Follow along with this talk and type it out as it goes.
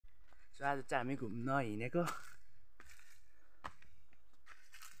आज चाहिँ हामी घुम्न हिँडेको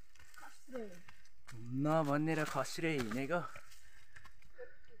घुम्न भनेर खस्रे हिँडेको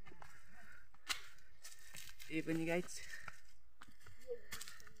त्यही पनि गाइज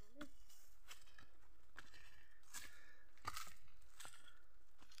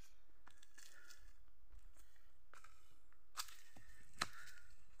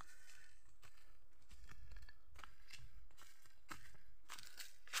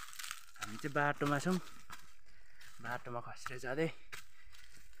हामी चाहिँ बाटोमा छौँ बाटोमा खस्रे जाँदै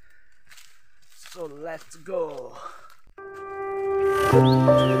So let's go.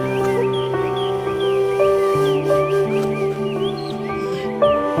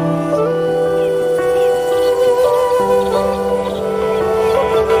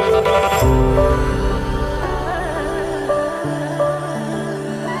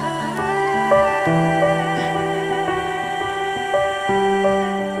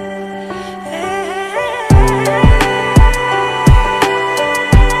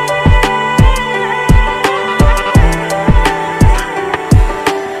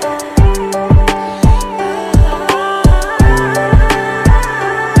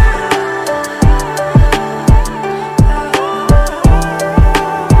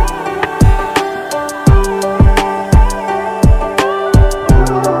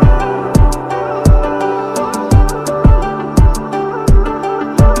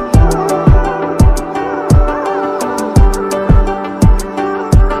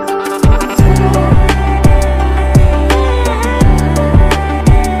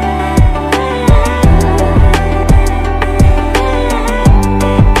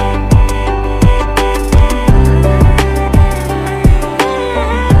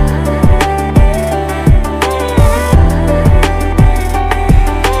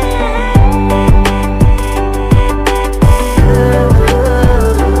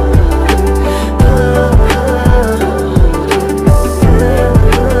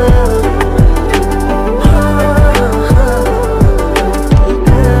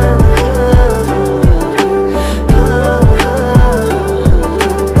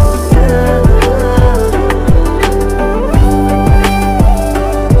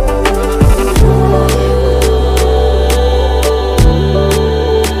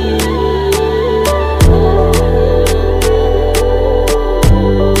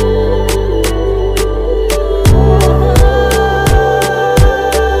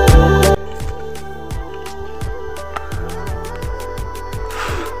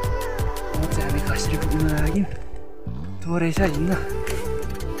 थोरै छ हिँड्न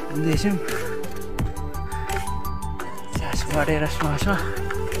हिँड्दैछौँ सास बढेर श्वासमा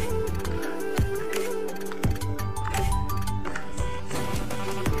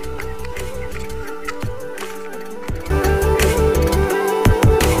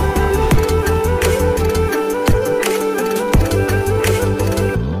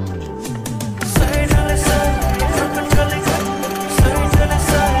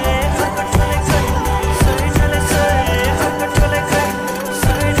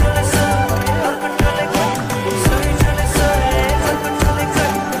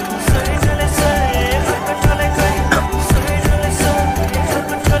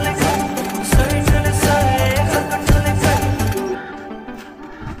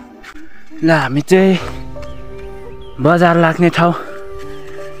ल हामी चाहिँ बजार लाग्ने ठाउँ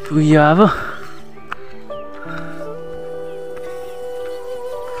पुग्यो अब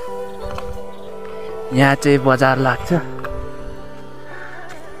यहाँ चाहिँ बजार लाग्छ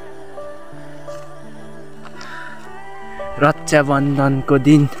रक्षाबन्धनको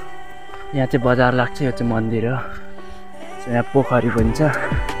दिन यहाँ चाहिँ बजार लाग्छ यो चाहिँ मन्दिर हो यहाँ पोखरी पनि छ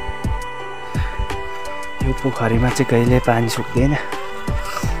यो पोखरीमा चाहिँ कहिले पानी सुक्दैन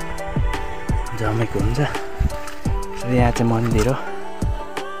जमेको हुन्छ यहाँ चाहिँ मन्दिर हो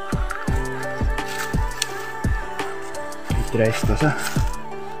भित्र यस्तो छ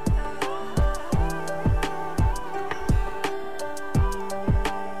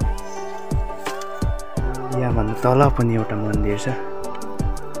यहाँभन्दा तल पनि एउटा मन्दिर छ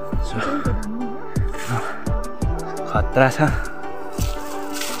खतरा छ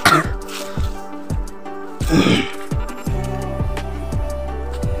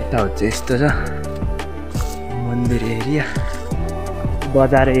यता चाहिँ यस्तो छ मन्दिर एरिया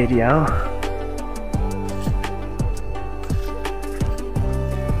बजार एरिया हो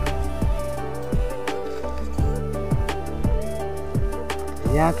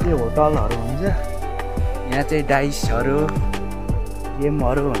यहाँ चाहिँ होटलहरू हुन्छ यहाँ चाहिँ डाइसहरू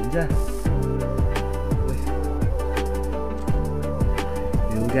गेमहरू हुन्छ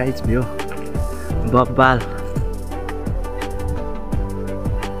भ्यू गाइज भ्यू बब्बाल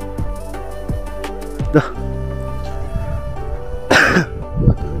ल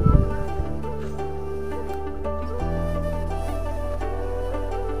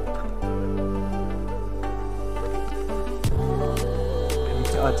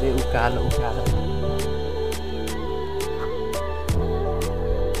अझै उकालो उकालो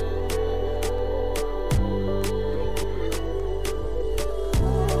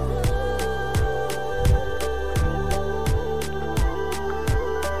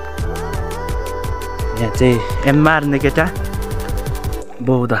यहाँ चाहिँ एम मार्ने केटा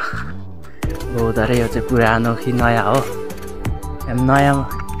बौद्ध र यो चाहिँ पुरानो कि नयाँ हो एम नयाँ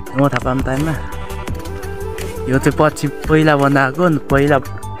म थाहा पाऊँ टाइममा यो चाहिँ पछि पहिला बनाएको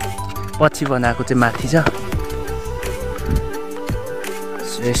पछि बनाएको चाहिँ माथि छ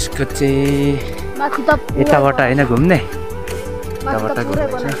यसको चाहिँ यताबाट होइन घुम्ने यताबाट घुम्ने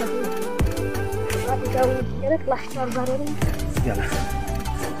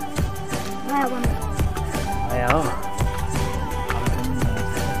नयाँ हो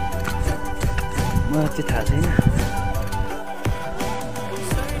मलाई चाहिँ थाहा छैन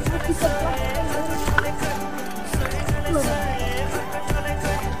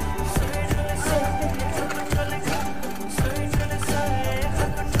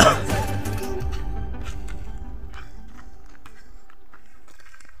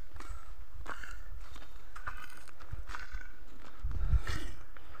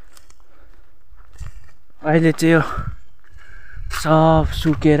अहिले चाहिँ यो सब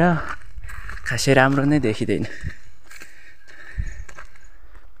सुकेर खासै राम्रो नै देखिँदैन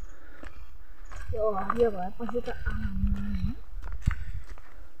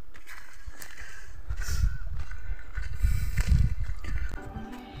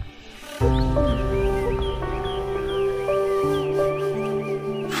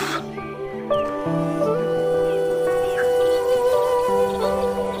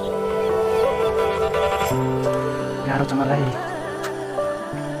गाह्रो छ मलाई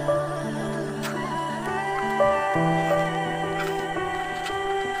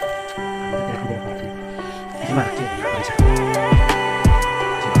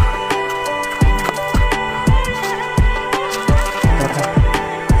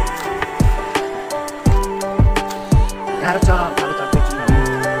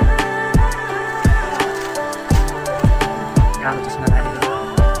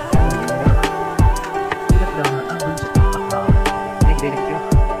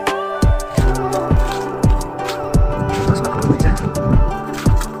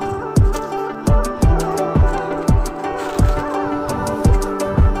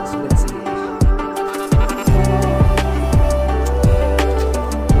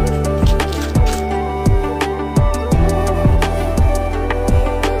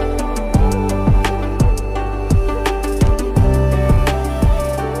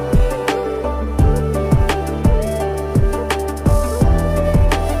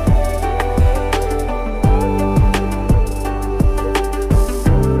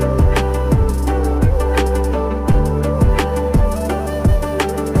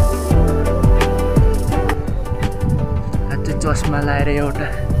चस्मा लाएर एउटा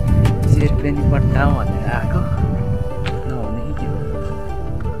शेरपेनी पट्टाउँ भनेर आएको नहुने कि त्यो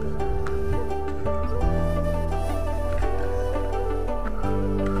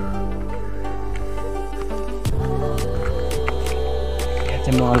यहाँ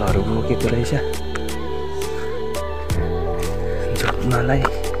चाहिँ मलहरू बोकेको रहेछ झोक्नलाई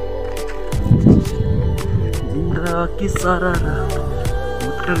जिन्दगी सरर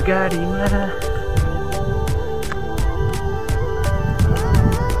मोटर गाडीमा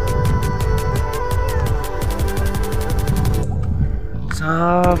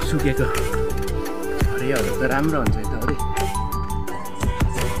सब सुकेको हरियोहरू त राम्रो हुन्छ यताउति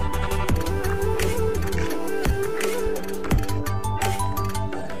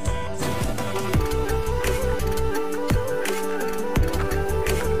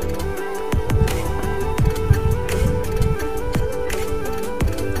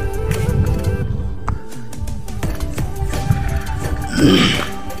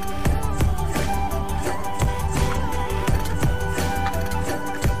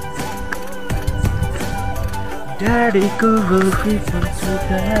Daddyको रोटी पल्छु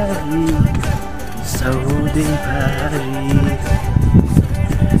दारी सौदे भारी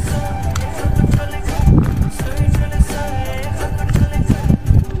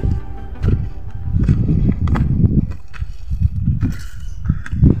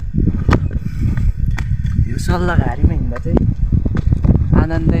यो सल्लाघारीमा हिँड्दा चाहिँ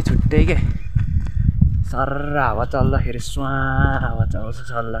आनन्दै छुट्टै के सर्र हावा चल्दाखेरि स्वा हावा चल्छ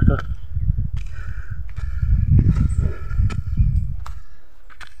सल्लाहको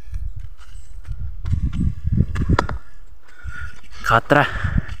खतरा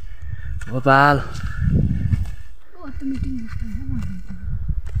भोपाल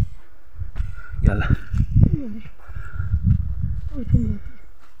याला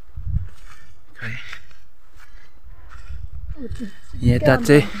यता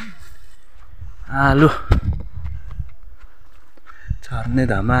चाहिँ आलु छर्ने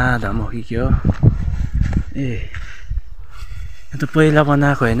धमाधम हो कि के हो ए यो त पहिला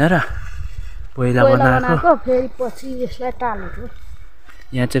बनाएको होइन र पहिला बनाएको फेरि पछि यसलाई टालेको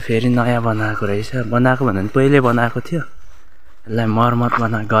यहाँ चाहिँ फेरि नयाँ बनाएको रहेछ बनाएको भन्दा पनि पहिले बनाएको थियो यसलाई मर्मत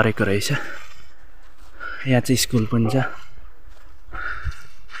गरेको रहेछ यहाँ चाहिँ स्कुल पनि छ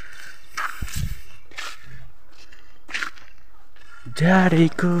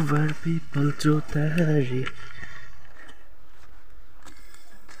जाडेको भर पिपल चौतारी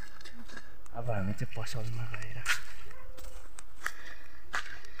अब हामी चाहिँ पसलमा गएर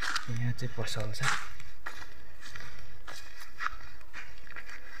यहाँ चाहिँ पसल छ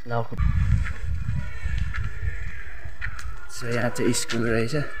लाउको सो यहाँ चाहिँ स्कुल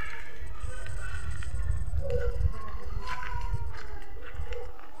रहेछ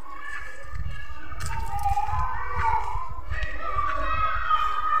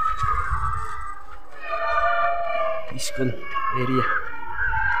स्कुल एरिया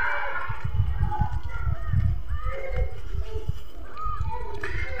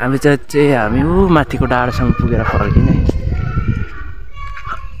हामी चाहिँ हामी ऊ माथिको डाँडासम्म पुगेर फर्किने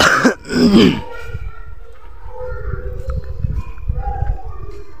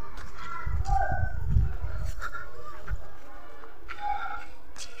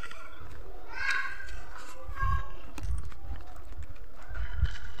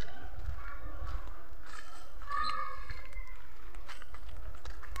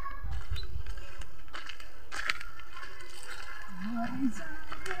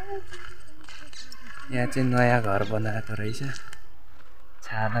यहाँ चाहिँ नयाँ घर बनाएको रहेछ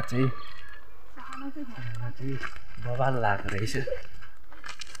छाना चाहिँ बवाल लागेको रहेछ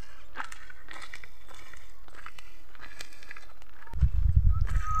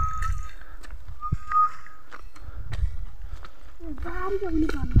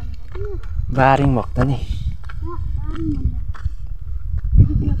बारिङ भएको त नि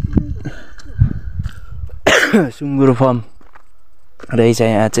सुँगुर फर्म रहेछ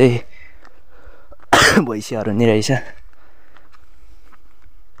यहाँ चाहिँ भैँसीहरू नि रहेछ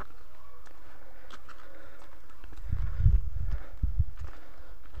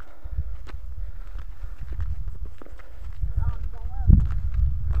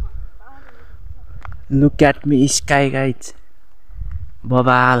look at me sky guys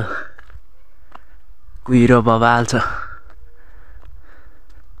बबाल कुहिरो बबाल छ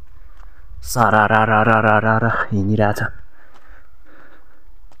सरारा हिँडिरहेछ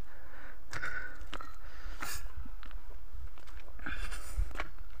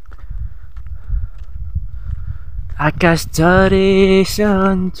आकाश झरे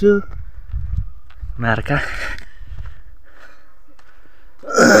सन्चु मार्का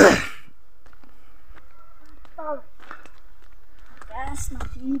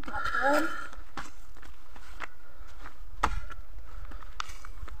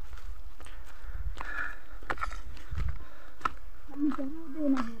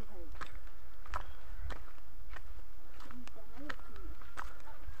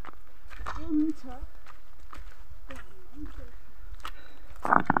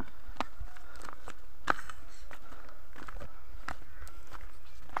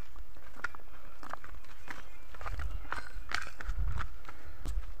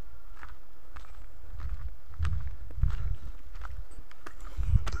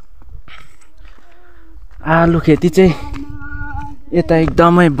आलु खेती चाहिँ यता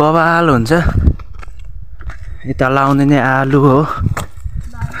एकदमै बवाल हुन्छ यता लाउने नै आलु हो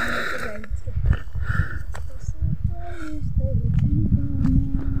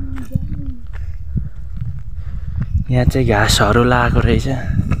यहाँ चाहिँ घाँसहरू लागेको रहेछ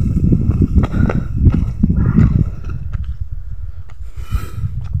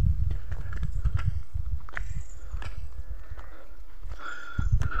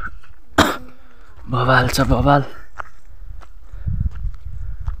बवाल छ बवाल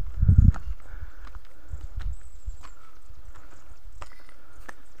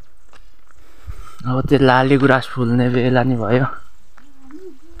अब त्यो लाली गुराँस फुल्ने बेला नि भयो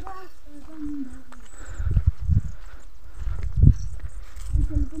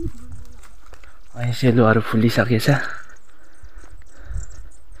सेलुहरू फुलिसकेछ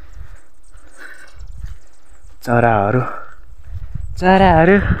चराहरू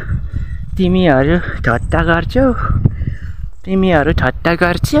तिमीहरू ठट्टा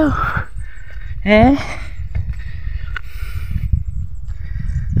गर्छौ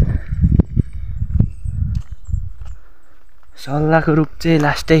सल्लाहको रुख चाहिँ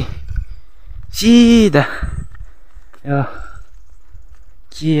लास्टै सिधा यो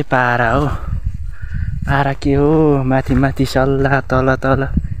के पारा हो, पारा के हो, माथि माथि सल्लाह, तल तल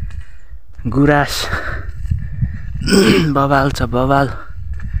गुराँस बबाल छ बबाल।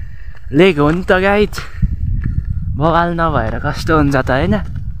 लेक हो नि त गाइज, बबाल नभएर कस्तो हुन्छ त होइन।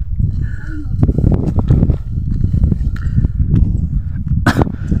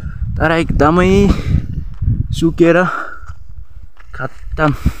 तर एकदमै सुकेर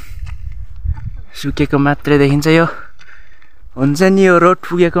खत्तम, सुकेको मात्रै देखिन्छ। यो हुन्छ नि यो रोड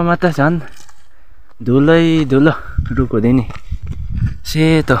पुगेकोमा त झन् धुलै धुलो रुख हुँदैन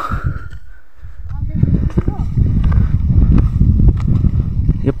सेतो।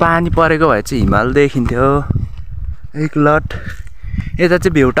 यो पानी परेको भए चाहिँ हिमाल देखिन्थ्यो एक लट। यता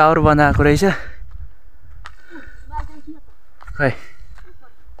चाहिँ भ्यू टावर बनाएको रहेछ खै।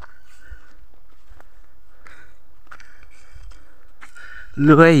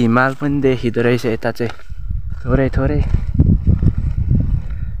 लु है हिमाल पनि देखिँदो रहेछ यता चाहिँ थोरै थोरै।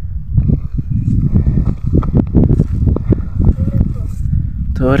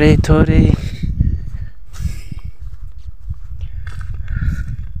 थोरै थोरै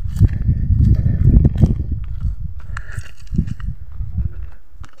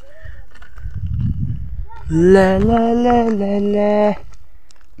ला ला ला ला ला।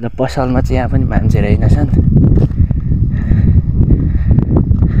 ल पसलमा चाहिँ यहाँ पनि मान्छे रहेनछन्।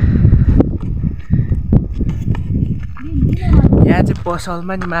 यहाँ चाहिँ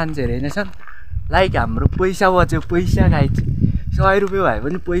पसलमा नि मान्छे रहेनछन्। लाइक हाम्रो पैसा बच्यो, पैसा खाइछ 100 रुपियाँ भए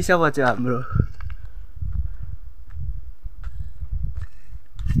पनि पैसा बच्यो हाम्रो।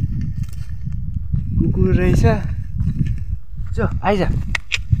 कुकुर रहेछ, जो आइज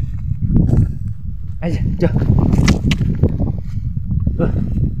आइज जो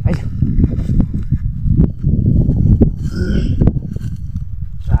आइज।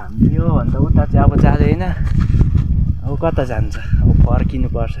 हामी योभन्दा उता चाहिँ अब जाँदैन, अब कता जान्छ, अब फर्किनु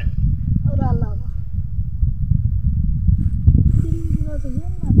पर्छ।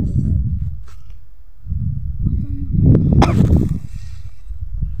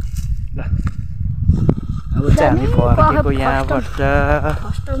 अब चाहिँ हामी फर्केको यहाँबाट।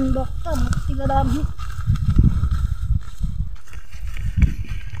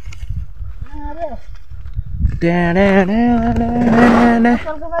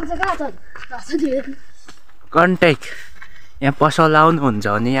 कन्ट्याक्ट यहाँ पसल आउनुहुन्छ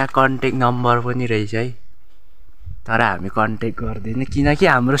भने यहाँ कन्ट्याक्ट नम्बर पनि रहेछ है, तर हामी कन्ट्याक्ट गर्दैन किनकि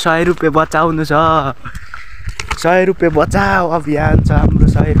हाम्रो 100 रुपियाँ बचाउनु छ। 100 रुपियाँ बचाऊ अभियान छ हाम्रो,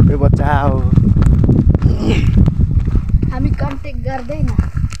 100 रुपियाँ बचाऊ। हामी कन्ट्याक्ट गर्दैन।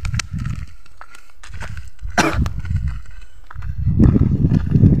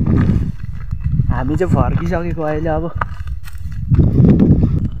 हामी चाहिँ फर्किसकेको अहिले। अब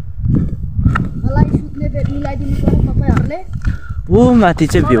मलाई सुत्ने बेड मिलाइदिनु पर्यो तपाईहरुले। ओ माथि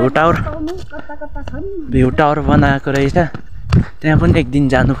चाहिँ भ्यू टावर, भ्यू टावर बनाएको रहेछ, त्यहाँ पनि एक दिन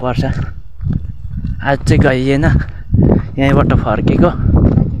जानुपर्छ। आज चाहिँ गइएन, यहीँबाट फर्केको।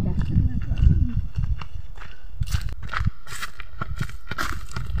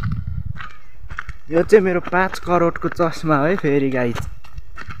 यो चाहिँ मेरो 5 करोडको चस्मा है फेरि गाइज।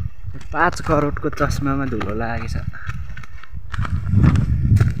 5 करोडको चस्मामा धुलो लागेछ।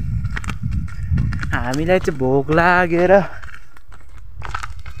 हामीलाई चाहिँ भोक लागेर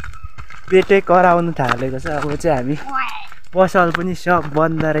पेटै कराउनु थालेको छ। अब चाहिँ हामी पसल पनि सब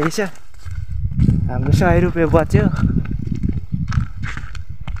बन्द रहेछ, हाम्रो 100 रुपियाँ बच्यो।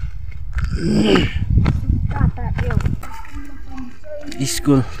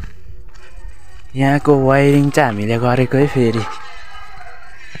 स्कुल यहाँको वायरिङ चाहिँ हामीले गरेको है फेरि।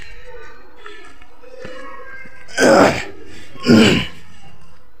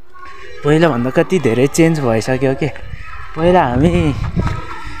 पहिलाभन्दा कति धेरै चेन्ज भइसक्यो के। पहिला हामी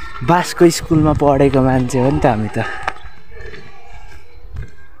बासको स्कुलमा पढेको मान्छे हो नि त हामी त।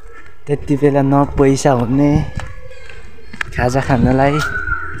 त्यति बेला न पैसा हुने खाजा खानलाई।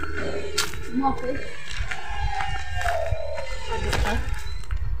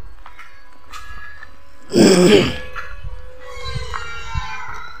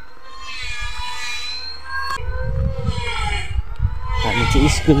 हामी चाहिँ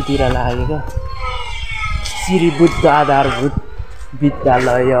स्कुलतिर लागेको। श्री बुद्ध आधारभूत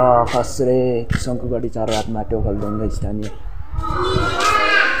विद्यालय खस्रे शङ्कुगढी चरवातमा टोखलढुङ्गा स्थानीय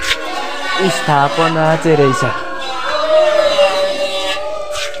स्थापना चाहिँ रहेछ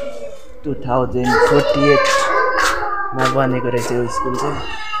 2048 मा बनेको रहेछ यो स्कुल चाहिँ।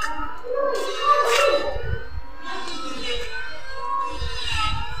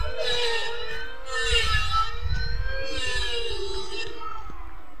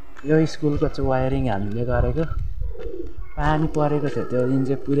 यो स्कुलको चाहिँ वायरिङ हामीले गरेको पानी परेको थियो त्यो दिन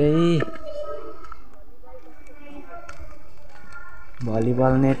चाहिँ पुरै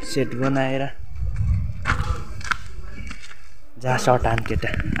भलिबल नेट सेट बनाएर जा सर्ट हान केटा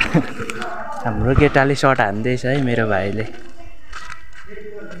हाम्रो केटाले सर्ट हान्दैछ है मेरो भाइले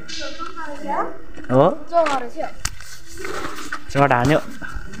हो सर्ट हान्यो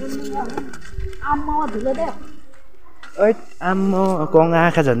आम्मा कङ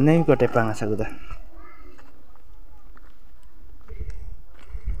आँखा झन्नै कोटे पाङ सक्दा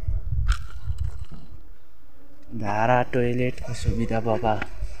धारा टोइलेटको सुविधा बाबा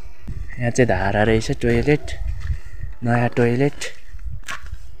यहाँ चाहिँ धारा रहेछ टोइलेट नयाँ टोइलेट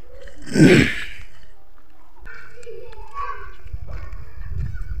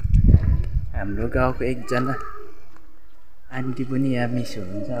हाम्रो गाउँको एकजना आन्टी पनि यहाँ मिस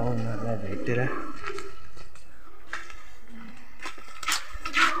हुनुहुन्छ उनीहरूलाई भेटेर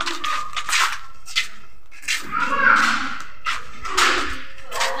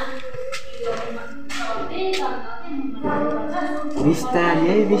बिस्तारी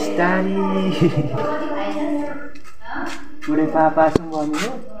है बिस्तारी पुरै पापासँग भन्नु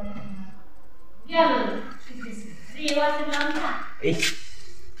ए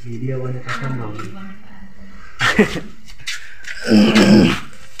भिडियो बनेर पठाउनु भयो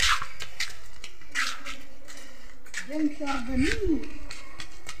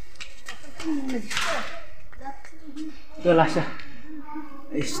त्यो लाग्छ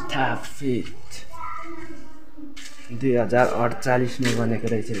स्थापित 2048 मा बनेको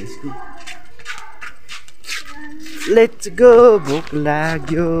रहेछ यसको लेट्स गो भोक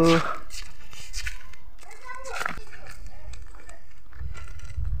लाग्यो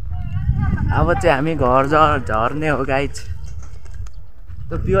अब चाहिँ हामी घर झर्ने हो गाइज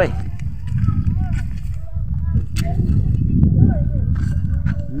त पिउ है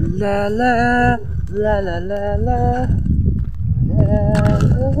ला ला ला ला ला ला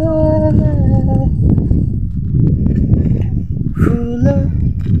फुल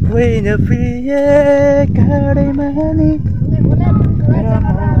होइन प्रिय गाडीमा नि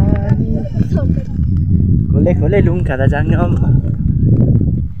खोले खोले लुङ खाँदा जाने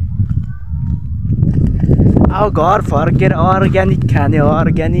अब घर फर्केर अर्ग्यानिक खाने हो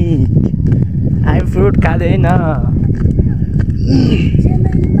अर्ग्यानिक हामी फ्रुट खाँदैन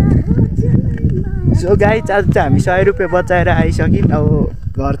सो गाइस आज चाहिँ हामी 100 रुपियाँ बचाएर आइसक्यौँ अब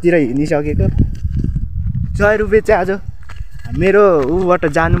घरतिर हिँडिसकेको 100 रुपियाँ चाहिँ आज मेरो ऊबाट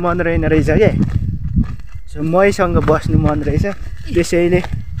जानु मन रहेन रहेछ के सो मैसँग बस्नु मन रहेछ त्यसैले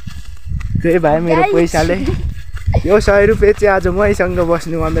त्यही भए मेरो पैसाले यो 100 रुपियाँ चाहिँ आज मैसँग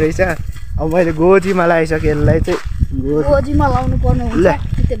बस्नु मन रहेछ अब मैले गोजीमा लगाइसकेँ यसलाई चाहिँ गोजीमा लाउनु पर्ने हुन्छ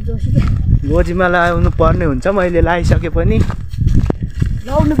गोजीमा लाउनु पर्ने हुन्छ मैले लगाइसके पनि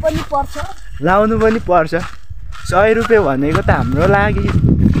लाउनु पनि पर्छ 100 रुपियाँ भनेको त हाम्रो लागि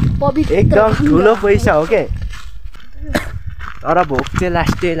एकदम ठुलो पैसा हो के तर भोक चाहिँ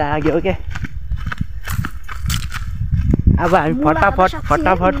लास्टै लाग्यो के अब हामी फटाफट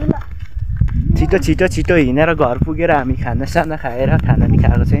छिटो हिँडेर घर पुगेर हामी खानासाना खाएर खाना नि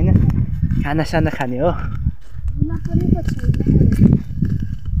खाएको छैन खानासाना खाने हो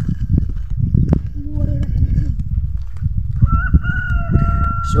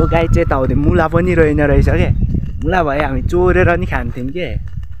सो गाई चाहिँ यताउति मुला पनि रहेन रहेछ के मुला भए हामी चोरेर नि खान्थ्यौँ के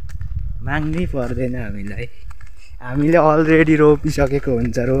माग्नै पर्दैन हामीलाई हामीले अलरेडी रोपिसकेको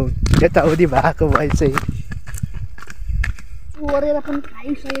हुन्छ यताउति भएको भए चाहिँ चोरेर पनि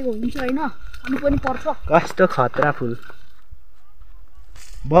खाइसकेको हुन्छ हैन खानु पनि पर्छ कस्तो खतरा फुल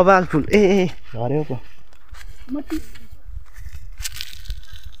बबाल फुल ए झर्यो पो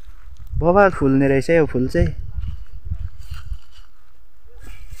बबाल फुल्ने रहेछ यो फुल चाहिँ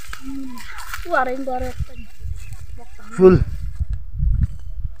फुल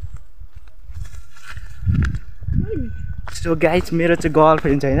सो गाइस मेरो चाहिँ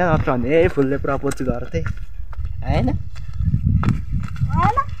गर्लफ्रेन्ड छैन नत्र भने ए फुलले प्रपोज गर्थे हैन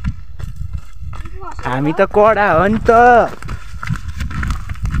हामी त कडा हो नि त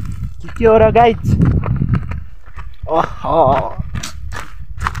के हो र गाइस ओहो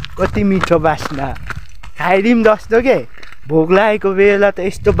कति मिठो बास्ना खाइदिउँ जस्तो के भोक लागेको बेला त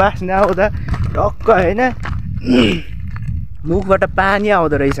यस्तो बास्ना आउँदा टक्क हैन मुखबाट पानी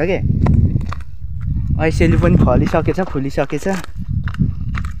आउँदो रहेछ के ऐसेली पनि फुलिसकेछ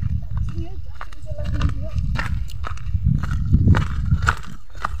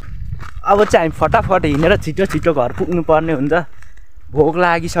अब चाहिँ हामी फटाफट हिँडेर छिटो घर पुग्नु पर्ने हुन्छ भोक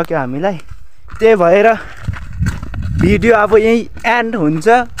लागिसक्यो हामीलाई त्यही भएर भिडियो अब यही एन्ड हुन्छ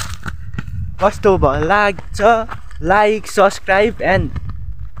कस्तो लाग्छ लाइक सब्सक्राइब एन्ड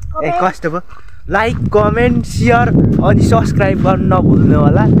ए कस्तो भयो लाइक कमेन्ट सेयर अनि सब्सक्राइब गर्नु नभुल्नु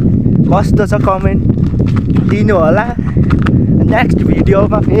होला कस्तो छ कमेन्ट दिनु होला नेक्स्ट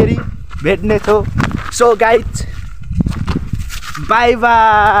भिडियोमा फेरि भेट्ने छौँ सो गाइज बाई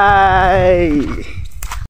बाई